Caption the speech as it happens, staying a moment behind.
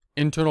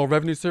Internal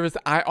Revenue Service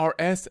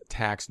IRS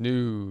tax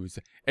news.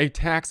 A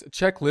tax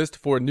checklist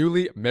for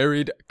newly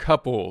married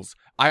couples.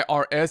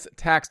 IRS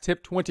Tax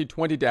Tip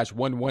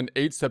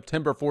 2020-118,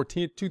 September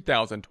 14th,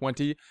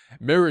 2020.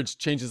 Marriage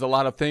changes a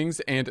lot of things,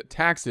 and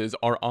taxes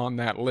are on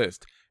that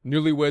list.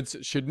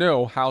 Newlyweds should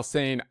know how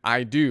saying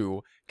I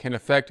do can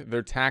affect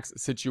their tax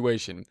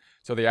situation.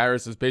 So the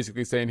IRS is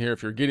basically saying here,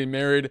 if you're getting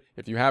married,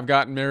 if you have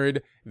gotten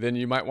married, then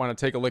you might want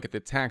to take a look at the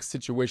tax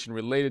situation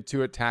related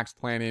to it. Tax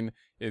planning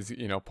is,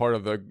 part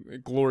of the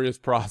glorious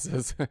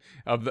process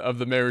of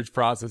the marriage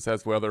process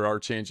as well. There are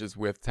changes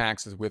with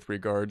taxes with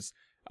regards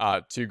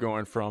to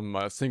going from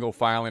single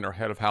filing or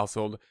head of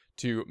household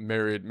to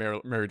married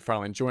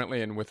filing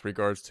jointly, and with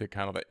regards to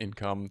kind of the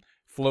income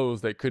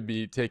flows that could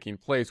be taking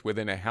place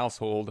within a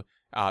household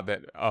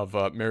that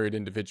of married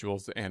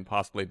individuals and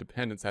possibly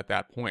dependents at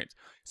that point.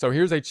 So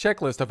here's a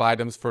checklist of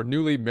items for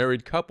newly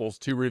married couples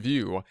to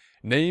review.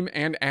 Name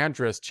and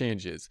address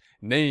changes.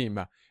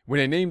 Name. When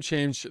a name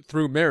change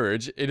through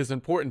marriage, it is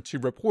important to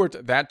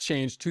report that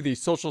change to the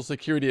Social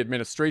Security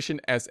Administration,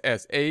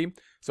 SSA.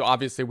 So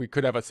obviously we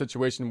could have a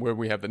situation where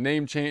we have the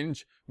name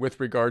change with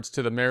regards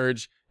to the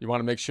marriage. You want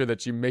to make sure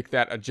that you make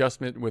that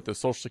adjustment with the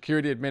Social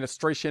Security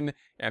Administration,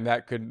 and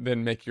that could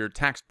then make your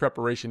tax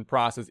preparation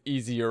process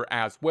easier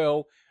as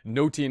well.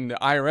 Noting the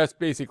IRS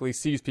basically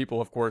sees people,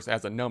 of course,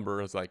 as a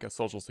number, as like a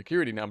Social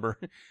Security number,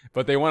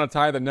 but they want to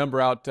tie the number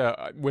out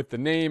with the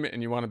name,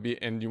 and you want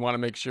to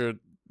make sure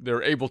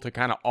they're able to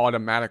kind of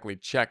automatically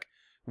check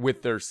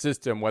with their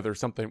system whether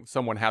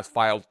someone has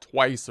filed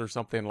twice or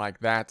something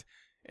like that.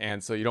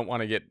 And so you don't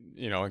want to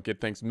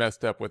get things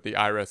messed up with the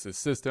IRS's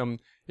system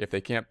if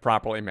they can't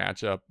properly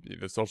match up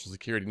the Social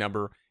Security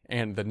number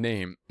and the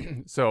name.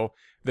 So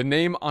the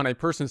name on a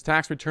person's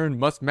tax return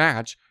must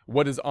match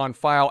what is on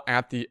file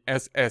at the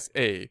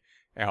SSA.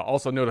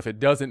 Also note, if it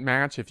doesn't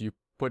match, if you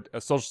put a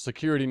Social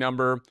Security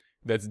number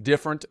that's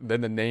different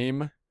than the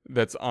name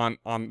that's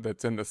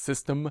that's in the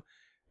system,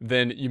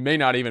 then you may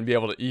not even be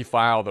able to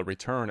e-file the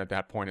return at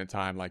that point in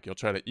time. Like, you'll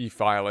try to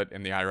e-file it,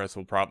 and the IRS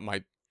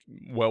might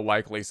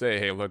likely say,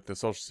 hey, look, the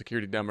Social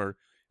Security number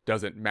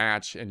doesn't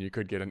match, and you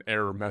could get an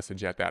error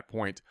message at that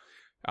point,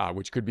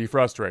 which could be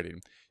frustrating.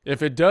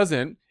 If it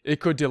doesn't, it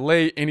could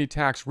delay any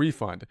tax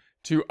refund.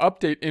 To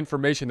update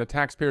information, the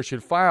taxpayer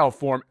should file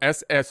Form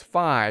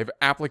SS5,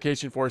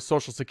 Application for a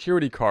Social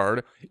Security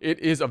Card. It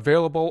is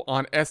available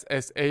on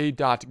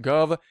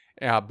ssa.gov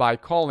by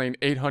calling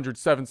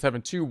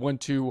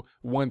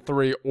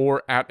 800-772-1213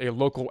 or at a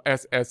local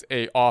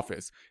SSA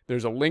office.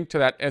 There's a link to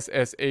that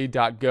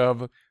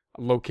ssa.gov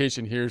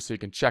location here, so you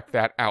can check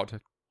that out.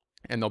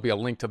 And there'll be a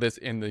link to this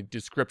in the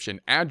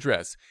description.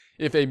 Address.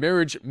 If a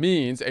marriage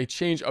means a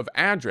change of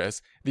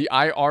address, the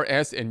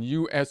IRS and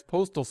U.S.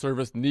 Postal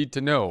Service need to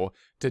know.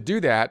 To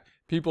do that,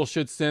 people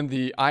should send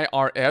the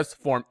IRS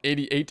Form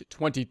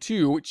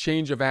 8822,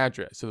 change of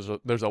address. So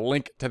there's a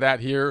link to that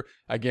here.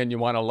 Again, you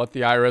want to let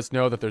the IRS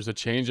know that there's a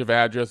change of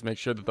address. Make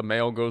sure that the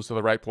mail goes to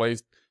the right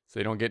place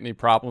so you don't get any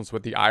problems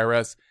with the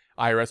IRS.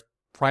 IRS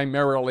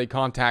primarily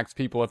contacts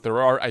people if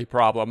there are a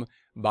problem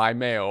by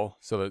mail,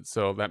 so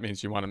that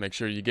means you want to make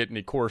sure you get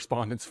any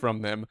correspondence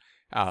from them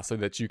so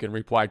that you can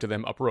reply to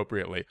them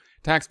appropriately.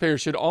 Taxpayers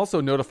should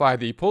also notify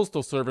the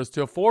Postal Service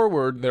to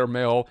forward their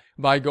mail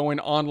by going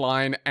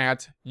online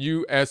at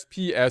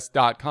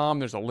USPS.com.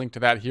 There's a link to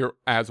that here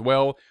as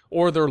well,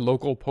 or their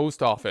local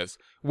post office.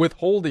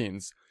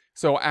 Withholdings.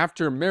 So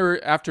after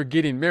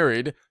getting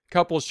married,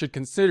 couples should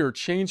consider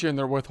changing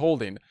their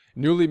withholding.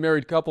 Newly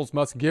married couples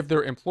must give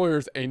their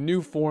employers a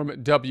new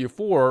Form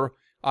W-4,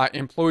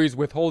 employees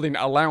withholding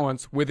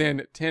allowance,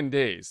 within 10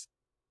 days.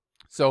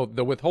 So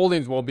the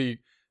withholdings will be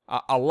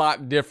a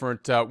lot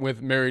different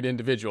with married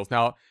individuals.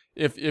 Now,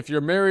 if you're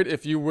married,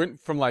 if you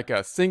went from like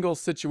a single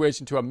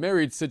situation to a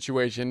married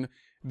situation,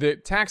 the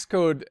tax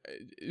code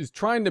is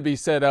trying to be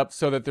set up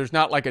so that there's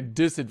not like a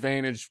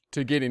disadvantage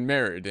to getting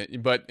married.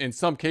 But in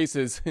some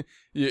cases,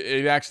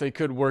 it actually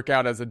could work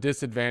out as a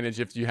disadvantage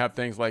if you have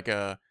things like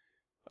an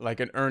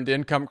earned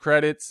income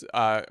credits,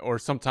 or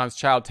sometimes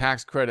child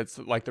tax credits,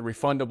 like the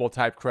refundable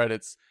type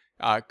credits,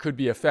 could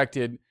be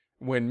affected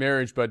when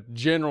marriage. But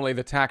generally,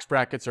 the tax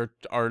brackets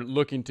are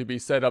looking to be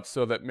set up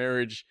so that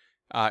marriage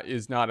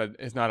is not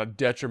a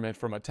detriment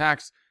from a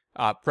tax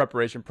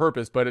preparation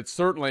purpose. But it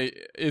certainly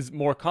is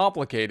more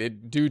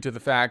complicated due to the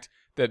fact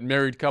that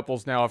married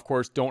couples now, of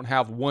course, don't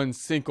have one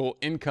single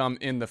income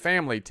in the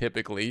family.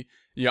 Typically,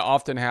 you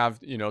often have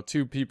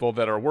two people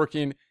that are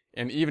working.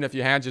 And even if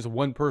you had just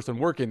one person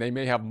working, they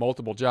may have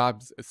multiple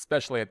jobs,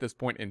 especially at this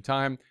point in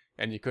time.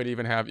 And you could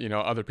even have,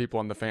 other people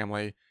in the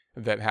family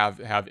that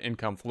have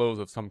income flows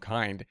of some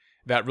kind.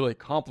 That really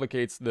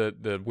complicates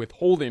the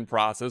withholding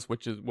process,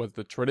 which was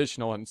the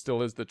traditional and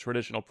still is the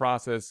traditional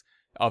process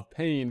of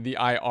paying the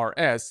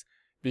IRS,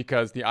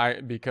 because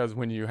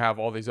when you have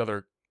all these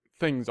other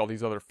things, all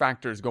these other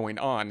factors going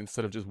on,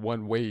 instead of just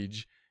one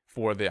wage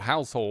for the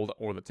household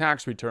or the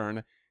tax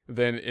return,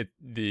 then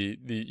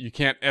you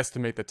can't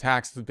estimate the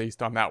taxes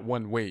based on that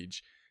one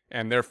wage,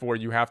 and therefore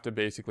you have to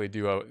basically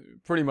do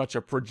pretty much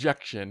a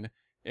projection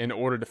in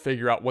order to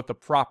figure out what the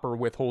proper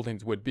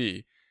withholdings would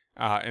be.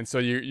 And so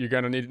you're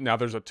going to need, now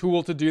there's a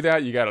tool to do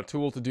that. You got a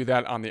tool to do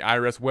that on the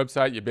IRS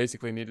website. You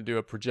basically need to do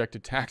a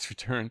projected tax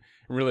return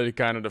really to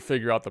kind of to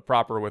figure out the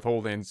proper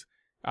withholdings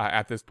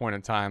at this point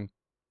in time,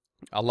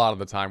 a lot of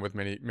the time with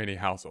many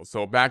households.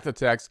 So back to the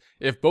text,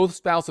 if both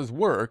spouses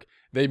work,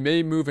 they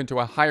may move into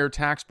a higher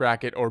tax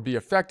bracket or be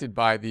affected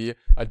by the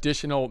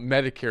additional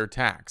Medicare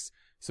tax.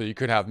 So you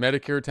could have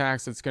Medicare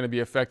tax that's going to be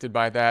affected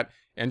by that.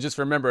 And just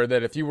remember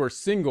that if you were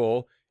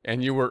single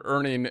and you were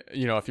earning,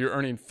 if you're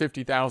earning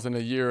 $50,000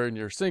 a year and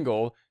you're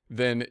single,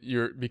 then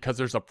because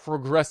there's a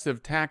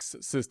progressive tax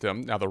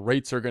system. Now the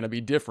rates are going to be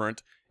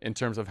different in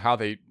terms of how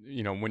they,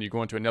 when you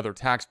go into another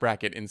tax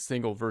bracket in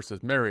single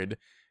versus married.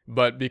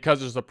 But because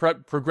there's a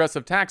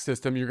progressive tax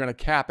system, you're going to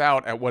cap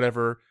out at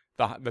whatever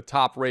the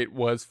top rate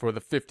was for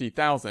the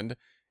 $50,000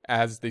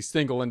 as the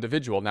single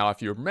individual. Now,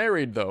 if you're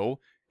married though,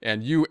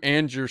 and you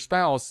and your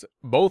spouse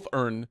both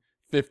earn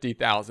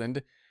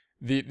 $50,000,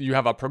 you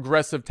have a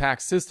progressive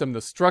tax system.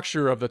 The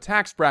structure of the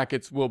tax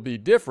brackets will be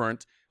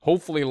different,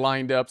 hopefully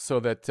lined up so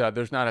that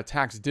there's not a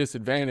tax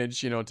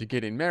disadvantage, to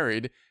getting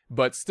married.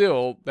 But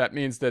still, that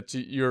means that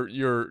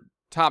your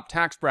top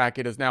tax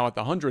bracket is now at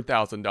the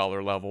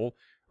 $100,000 level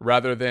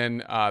rather than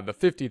the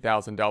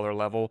 $50,000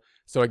 level.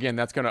 So again,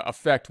 that's going to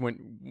affect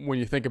when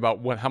you think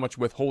about how much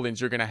withholdings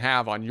you're going to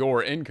have on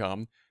your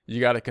income. You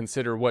got to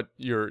consider what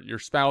your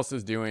spouse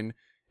is doing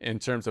in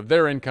terms of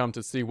their income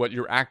to see what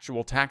your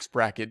actual tax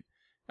bracket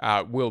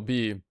will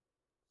be,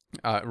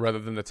 rather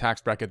than the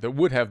tax bracket that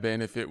would have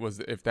been if that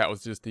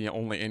was just the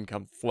only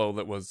income flow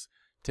that was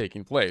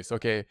taking place.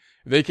 Okay,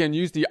 they can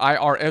use the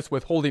IRS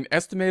withholding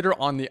estimator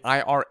on the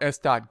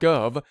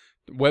irs.gov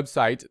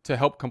website to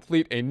help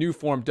complete a new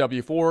Form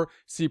W-4.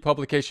 See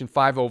Publication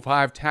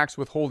 505, Tax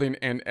Withholding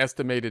and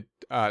Estimated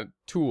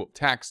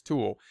Tax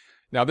Tool.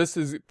 Now, this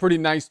is a pretty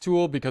nice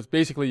tool because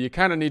basically you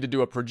kind of need to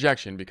do a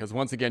projection because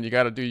once again, you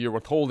got to do your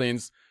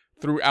withholdings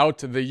throughout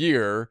the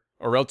year,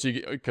 or else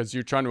because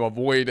you're trying to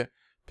avoid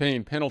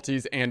paying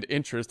penalties and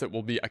interest that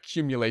will be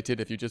accumulated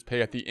if you just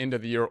pay at the end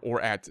of the year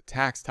or at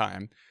tax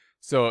time.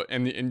 So,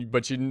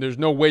 there's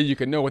no way you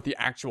can know what the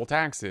actual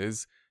tax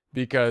is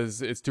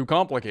because it's too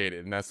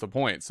complicated, and that's the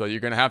point. So you're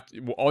going to have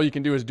to, all you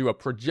can do is do a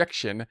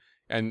projection,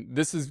 and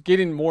this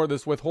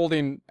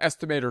withholding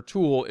estimator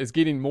tool is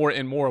getting more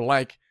and more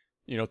like,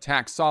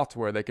 tax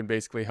software. They can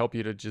basically help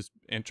you to just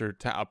enter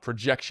a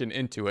projection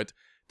into it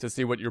to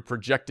see what your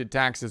projected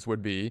taxes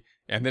would be,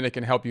 and then it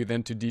can help you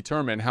then to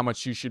determine how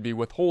much you should be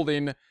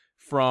withholding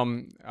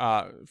from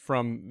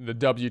the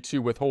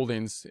W-2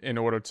 withholdings in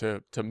order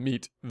to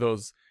meet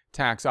those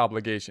tax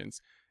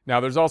obligations. Now,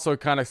 there's also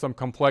kind of some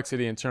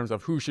complexity in terms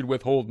of who should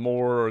withhold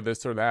more or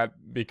this or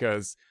that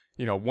because,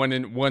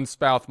 one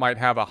spouse might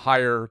have a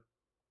higher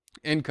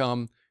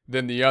income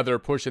than the other,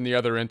 pushing the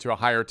other into a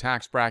higher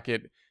tax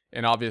bracket,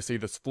 and obviously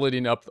the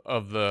splitting up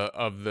of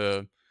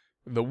the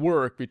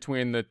work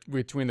between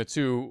the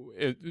two,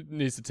 it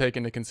needs to take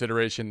into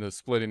consideration the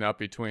splitting up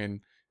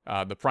between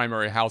the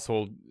primary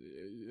household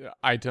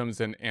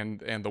items and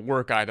the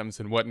work items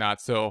and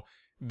whatnot. So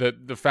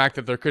the fact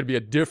that there could be a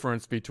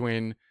difference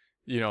between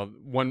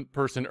one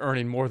person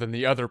earning more than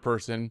the other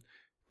person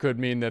could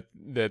mean that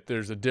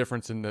there's a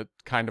difference in the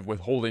kind of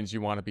withholdings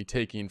you want to be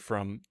taking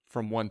from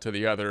one to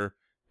the other,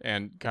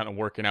 and kind of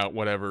working out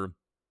whatever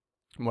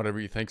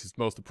you think is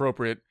most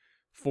appropriate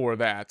for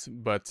that.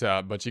 But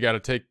you got to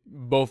take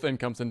both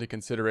incomes into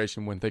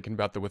consideration when thinking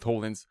about the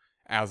withholdings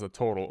as a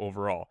total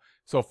overall.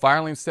 So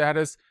filing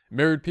status,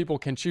 married people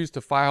can choose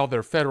to file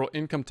their federal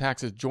income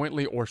taxes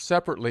jointly or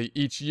separately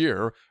each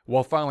year.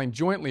 While filing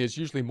jointly is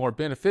usually more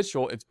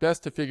beneficial, it's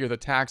best to figure the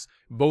tax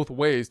both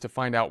ways to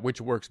find out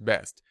which works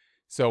best.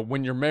 So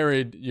when you're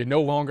married, you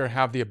no longer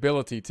have the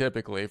ability,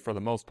 typically, for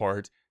the most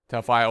part,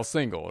 to file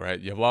single, right?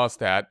 You've lost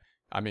that.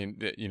 I mean,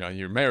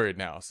 you're married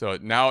now. So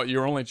now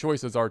your only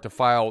choices are to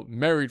file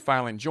married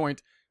filing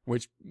joint,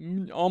 which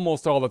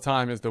almost all the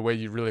time is the way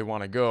you really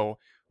want to go.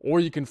 Or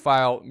you can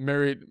file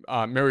married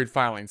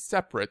filing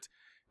separate.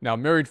 Now,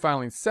 married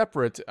filing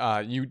separate,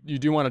 you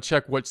do want to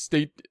check what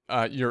state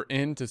you're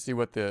in to see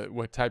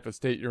what type of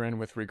state you're in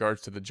with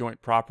regards to the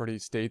joint property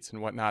states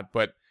and whatnot.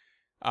 But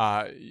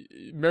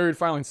married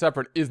filing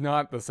separate is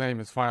not the same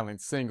as filing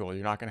single.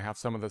 You're not going to have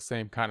some of the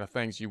same kind of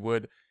things you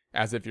would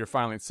as if you're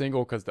filing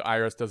single, because the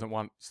IRS doesn't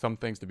want some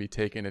things to be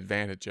taken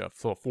advantage of.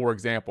 So, for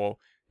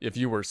example, if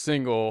you were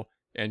single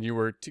and you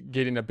were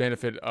getting a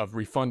benefit of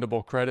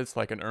refundable credits,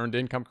 like an earned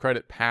income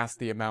credit past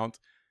the amount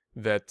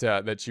that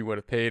you would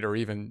have paid, or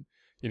even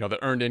the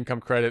earned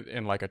income credit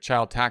and like a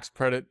child tax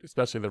credit,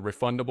 especially the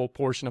refundable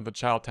portion of the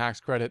child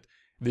tax credit,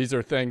 these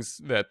are things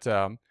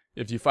that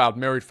if you filed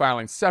married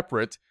filing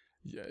separate,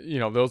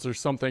 those are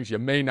some things you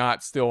may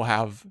not still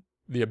have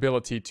the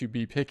ability to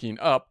be picking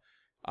up.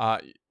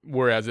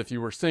 Whereas if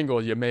you were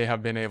single, you may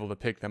have been able to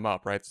pick them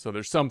up, right? So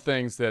there's some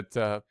things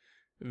that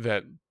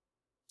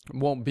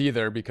won't be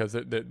there because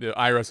the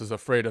IRS is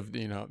afraid of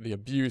the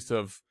abuse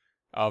of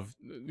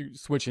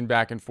switching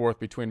back and forth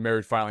between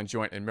married filing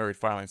joint and married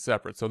filing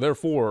separate. So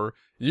therefore,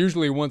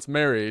 usually once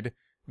married,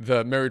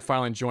 the married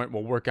filing joint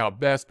will work out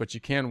best, but you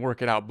can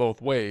work it out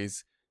both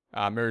ways.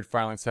 Married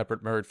filing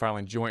separate, married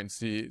filing joint, and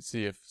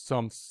see if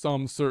some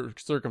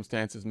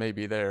circumstances may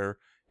be there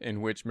in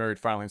which married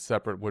filing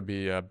separate would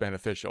be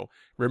beneficial.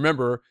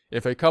 Remember,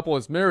 if a couple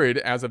is married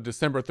as of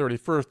December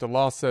 31st, the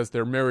law says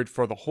they're married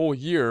for the whole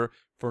year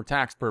for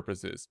tax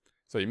purposes.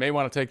 So you may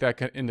want to take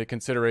that into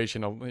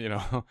consideration,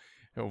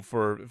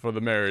 for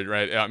the married,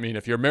 right? I mean,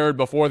 if you're married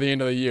before the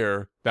end of the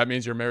year, that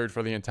means you're married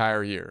for the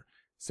entire year.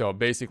 So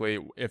basically,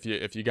 if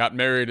you got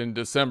married in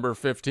December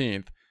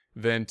 15th,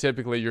 then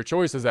typically your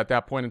choices at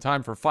that point in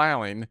time for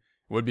filing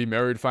would be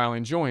married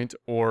filing joint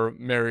or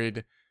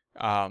married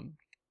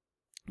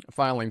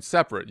filing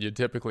separate. You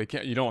typically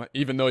can't, you don't,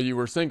 even though you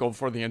were single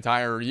for the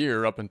entire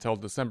year up until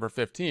December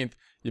 15th,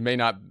 you may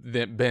not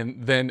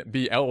then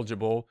be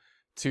eligible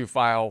to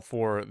file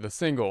for the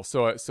single.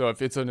 So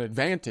if it's an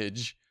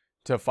advantage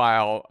to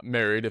file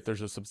married, if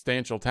there's a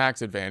substantial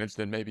tax advantage,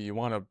 then maybe you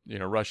want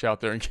to, rush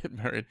out there and get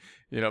married,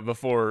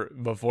 before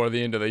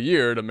the end of the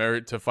year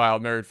to file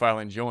married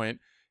filing joint.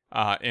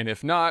 And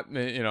if not,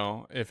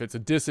 if it's a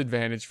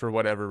disadvantage for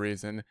whatever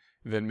reason,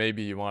 then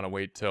maybe you want to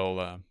wait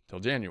till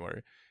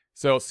January.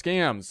 So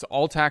scams.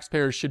 All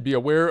taxpayers should be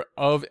aware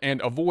of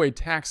and avoid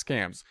tax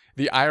scams.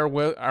 The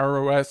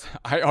IRS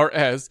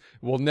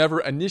will never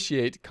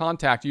initiate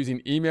contact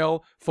using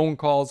email, phone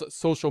calls,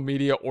 social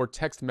media, or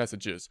text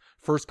messages.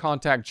 First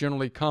contact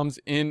generally comes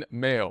in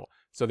mail.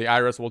 So the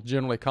IRS will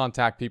generally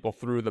contact people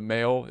through the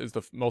mail is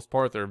the most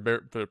part. They're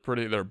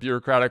a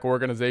bureaucratic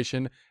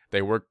organization.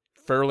 They work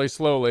fairly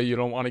slowly. You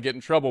don't want to get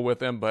in trouble with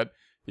them, but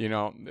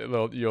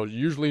you'll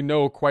usually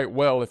know quite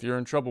well if you're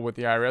in trouble with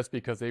the IRS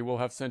because they will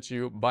have sent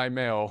you by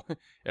mail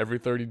every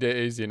 30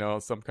 days,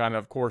 some kind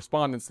of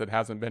correspondence that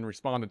hasn't been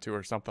responded to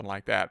or something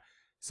like that.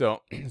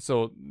 So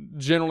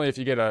generally, if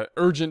you get an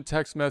urgent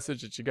text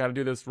message that you got to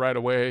do this right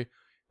away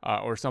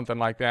or something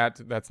like that,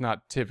 that's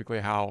not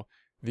typically how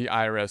the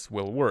IRS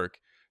will work.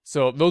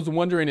 So those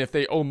wondering if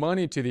they owe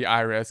money to the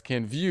IRS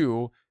can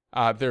view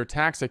their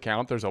tax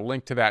account. There's a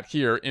link to that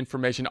here,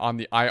 information on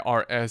the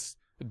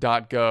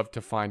IRS.gov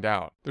to find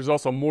out. There's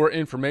also more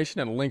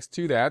information and links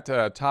to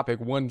that. Topic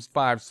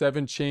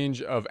 157,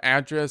 change of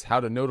address,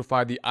 how to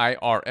notify the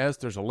IRS.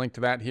 There's a link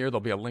to that here.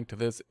 There'll be a link to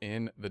this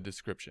in the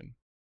description.